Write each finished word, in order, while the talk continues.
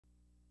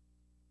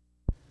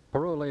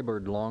Perot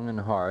labored long and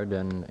hard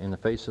and in the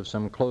face of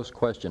some close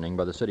questioning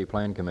by the City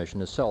Plan Commission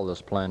to sell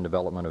this planned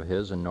development of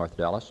his in North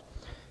Dallas.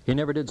 He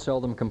never did sell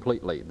them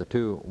completely. The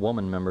two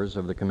woman members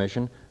of the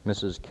commission,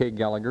 Mrs. Kay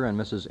Gallagher and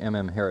Mrs.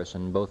 M.M.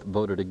 Harrison, both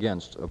voted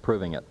against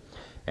approving it.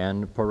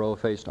 And Perot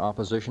faced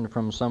opposition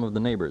from some of the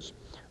neighbors.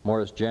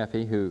 Morris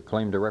Jaffe, who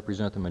claimed to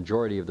represent the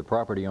majority of the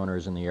property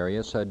owners in the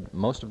area, said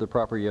most of the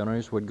property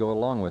owners would go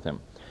along with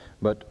him.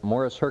 But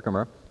Morris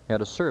Herkimer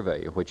had a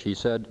survey which he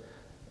said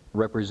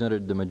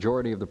represented the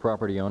majority of the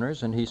property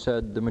owners, and he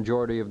said the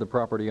majority of the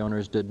property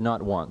owners did not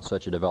want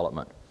such a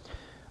development.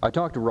 I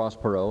talked to Ross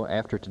Perot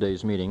after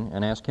today's meeting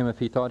and asked him if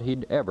he thought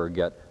he'd ever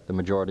get the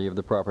majority of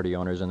the property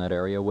owners in that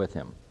area with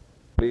him.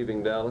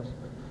 Leaving Dallas?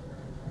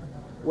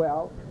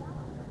 Well,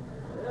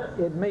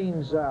 it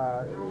means,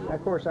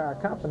 of course, our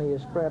company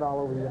is spread all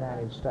over the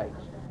United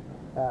States.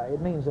 It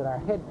means that our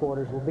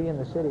headquarters will be in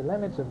the city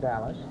limits of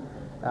Dallas.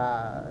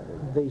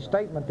 The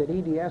statement that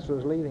EDS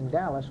was leaving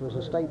Dallas was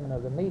a statement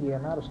of the media,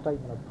 not a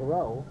statement of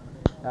Perot.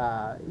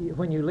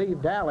 When you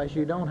leave Dallas,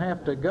 you don't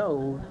have to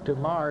go to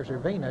Mars or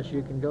Venus.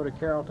 You can go to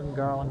Carrollton,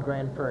 Garland,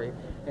 Grand Prairie.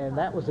 And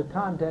that was the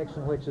context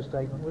in which the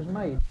statement was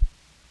made.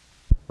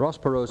 Ross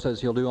Perot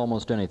says he'll do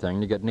almost anything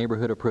to get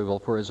neighborhood approval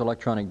for his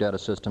electronic data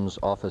systems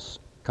office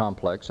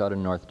complex out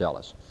in North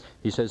Dallas.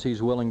 He says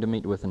he's willing to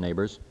meet with the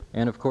neighbors,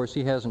 and of course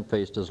he hasn't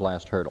faced his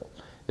last hurdle.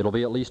 It'll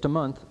be at least a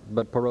month,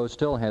 but Perot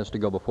still has to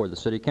go before the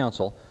City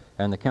Council,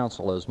 and the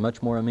Council is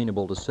much more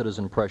amenable to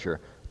citizen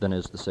pressure than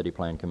is the City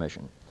Plan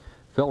Commission.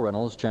 Phil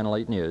Reynolds, Channel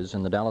 8 News,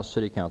 in the Dallas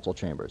City Council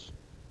chambers.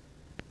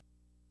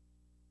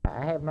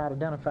 I have not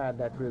identified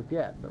that group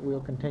yet, but we'll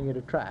continue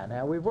to try.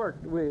 Now, we've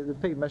worked with the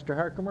people, Mr.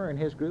 Herkimer and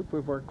his group,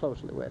 we've worked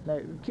closely with. Now,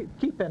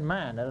 keep in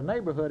mind that a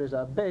neighborhood is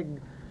a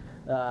big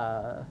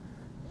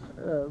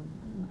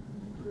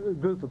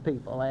group of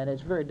people, and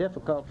it's very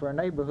difficult for a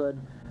neighborhood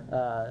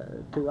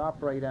to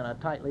operate in a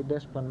tightly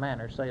disciplined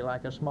manner, say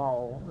like a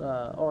small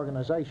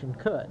organization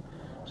could.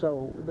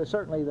 So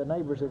certainly the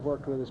neighbors have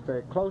worked with us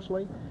very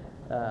closely.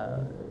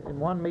 In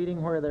one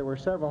meeting where there were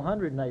several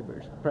hundred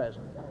neighbors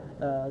present,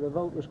 the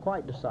vote was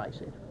quite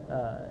decisive.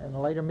 In the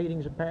later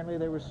meetings, apparently,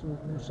 there was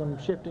some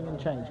shifting and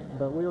changing.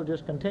 But we'll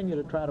just continue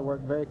to try to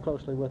work very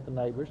closely with the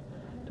neighbors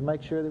to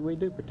make sure that we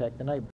do protect the neighbors.